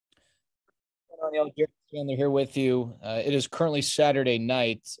on, y'all? Garrett Sandler here with you. It is currently Saturday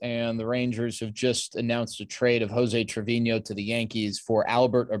night, and the Rangers have just announced a trade of Jose Trevino to the Yankees for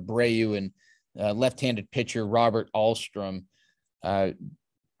Albert Abreu and left-handed pitcher Robert Alstrom. Uh,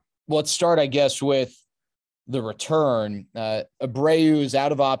 let's start, I guess, with the return. Abreu is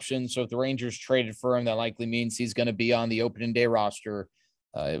out of options, so if the Rangers traded for him, that likely means he's going to be on the opening day roster.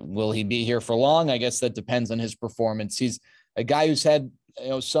 Will he be here for long? I guess that depends on his performance. He's a guy who's had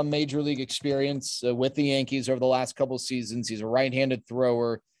some major league experience with the Yankees over the last couple of seasons. He's a right-handed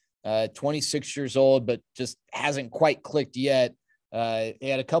thrower, 26 years old, but just hasn't quite clicked yet. He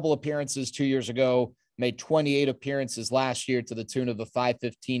had a couple appearances 2 years ago, made 28 appearances last year to the tune of a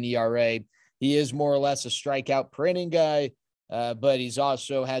 5.15 ERA. He is more or less a strikeout per inning guy, but he's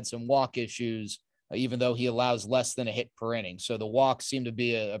also had some walk issues, even though he allows less than a hit per inning. So the walks seem to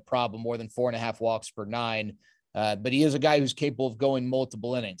be a problem, more than 4.5 walks per nine. But he is a guy who's capable of going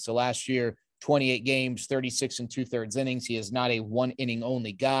multiple innings. So last year, 28 games, 36 and 2/3 innings. He is not a one inning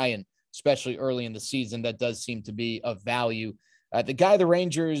only guy. And especially early in the season, that does seem to be of value. The guy the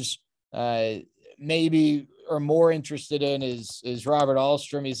Rangers maybe are more interested in is Robert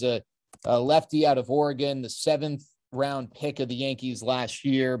Alstrom. He's a lefty out of Oregon, the 7th round pick of the Yankees last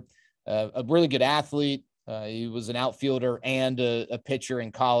year, a really good athlete. He was an outfielder and a pitcher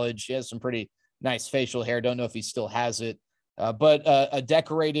in college. He has some pretty nice facial hair. Don't know if he still has it, but a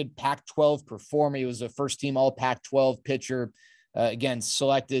decorated Pac-12 performer. He was a first-team All-Pac-12 pitcher. Again,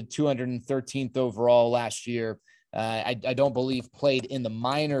 selected 213th overall last year. I don't believe played in the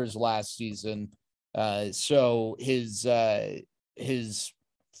minors last season. So his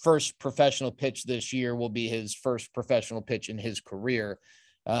first professional pitch this year will be his first professional pitch in his career.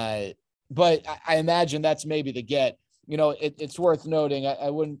 But I imagine that's maybe the get. It's worth noting, I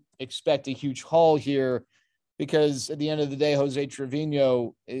wouldn't expect a huge haul here because at the end of the day, Jose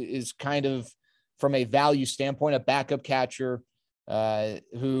Trevino is kind of, from a value standpoint, a backup catcher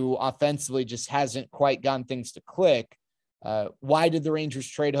who offensively just hasn't quite gotten things to click. Why did the Rangers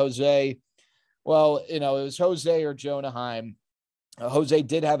trade Jose? Well, it was Jose or Jonah Heim. Jose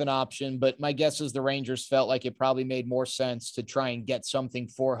did have an option, but my guess is the Rangers felt like it probably made more sense to try and get something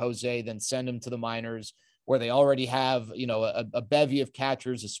for Jose than send him to the minors, where they already have, a bevy of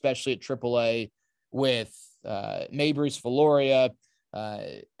catchers, especially at AAA, with Mabrys Valoria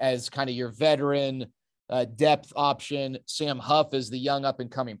as kind of your veteran depth option. Sam Huff is the young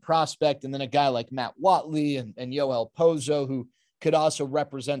up-and-coming prospect, and then a guy like Matt Watley and Yoel Pozo, who could also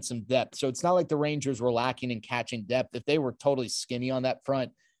represent some depth. So it's not like the Rangers were lacking in catching depth. If they were totally skinny on that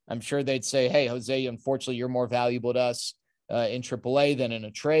front, I'm sure they'd say, hey, Jose, unfortunately, you're more valuable to us in AAA than in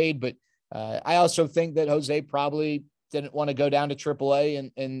a trade. But I also think that Jose probably didn't want to go down to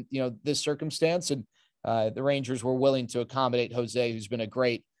AAA in this circumstance. And the Rangers were willing to accommodate Jose, who's been a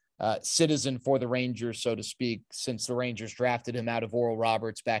great citizen for the Rangers, so to speak, since the Rangers drafted him out of Oral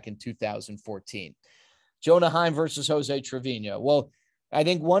Roberts back in 2014. Jonah Heim versus Jose Trevino. Well, I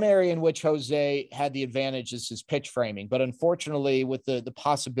think one area in which Jose had the advantage is his pitch framing. But unfortunately, with the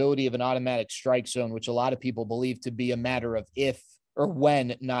possibility of an automatic strike zone, which a lot of people believe to be a matter of if or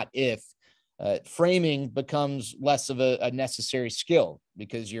when, not if, framing becomes less of a necessary skill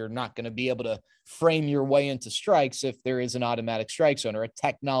because you're not going to be able to frame your way into strikes if there is an automatic strike zone or a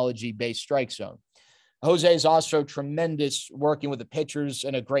technology-based strike zone. Jose is also tremendous working with the pitchers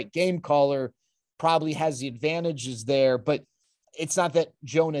and a great game caller, probably has the advantages there, but it's not that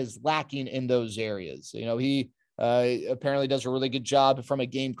Jonah is lacking in those areas. He apparently does a really good job from a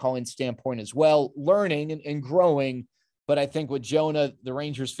game calling standpoint as well, learning and growing. But I think with Jonah, the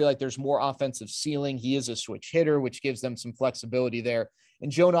Rangers feel like there's more offensive ceiling. He is a switch hitter, which gives them some flexibility there.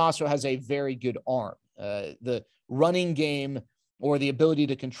 And Jonah also has a very good arm. The running game, or the ability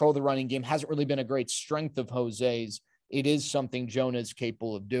to control the running game, hasn't really been a great strength of Jose's. It is something Jonah is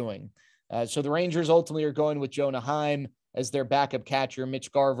capable of doing. So the Rangers ultimately are going with Jonah Heim as their backup catcher,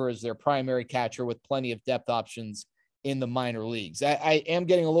 Mitch Garver as their primary catcher, with plenty of depth options in the minor leagues. I am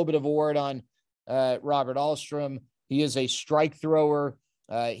getting a little bit of a word on Robert Alstrom. He is a strike thrower.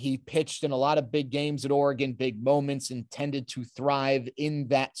 He pitched in a lot of big games at Oregon, big moments, intended to thrive in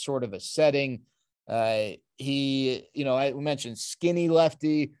that sort of a setting. I mentioned skinny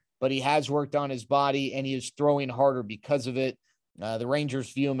lefty, but he has worked on his body and he is throwing harder because of it. The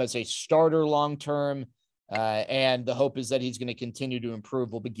Rangers view him as a starter long-term, and the hope is that he's going to continue to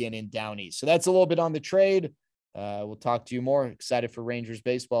improve. Will begin in Downey. So that's a little bit on the trade. We'll talk to you more. Excited for Rangers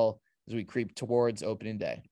baseball as we creep towards opening day.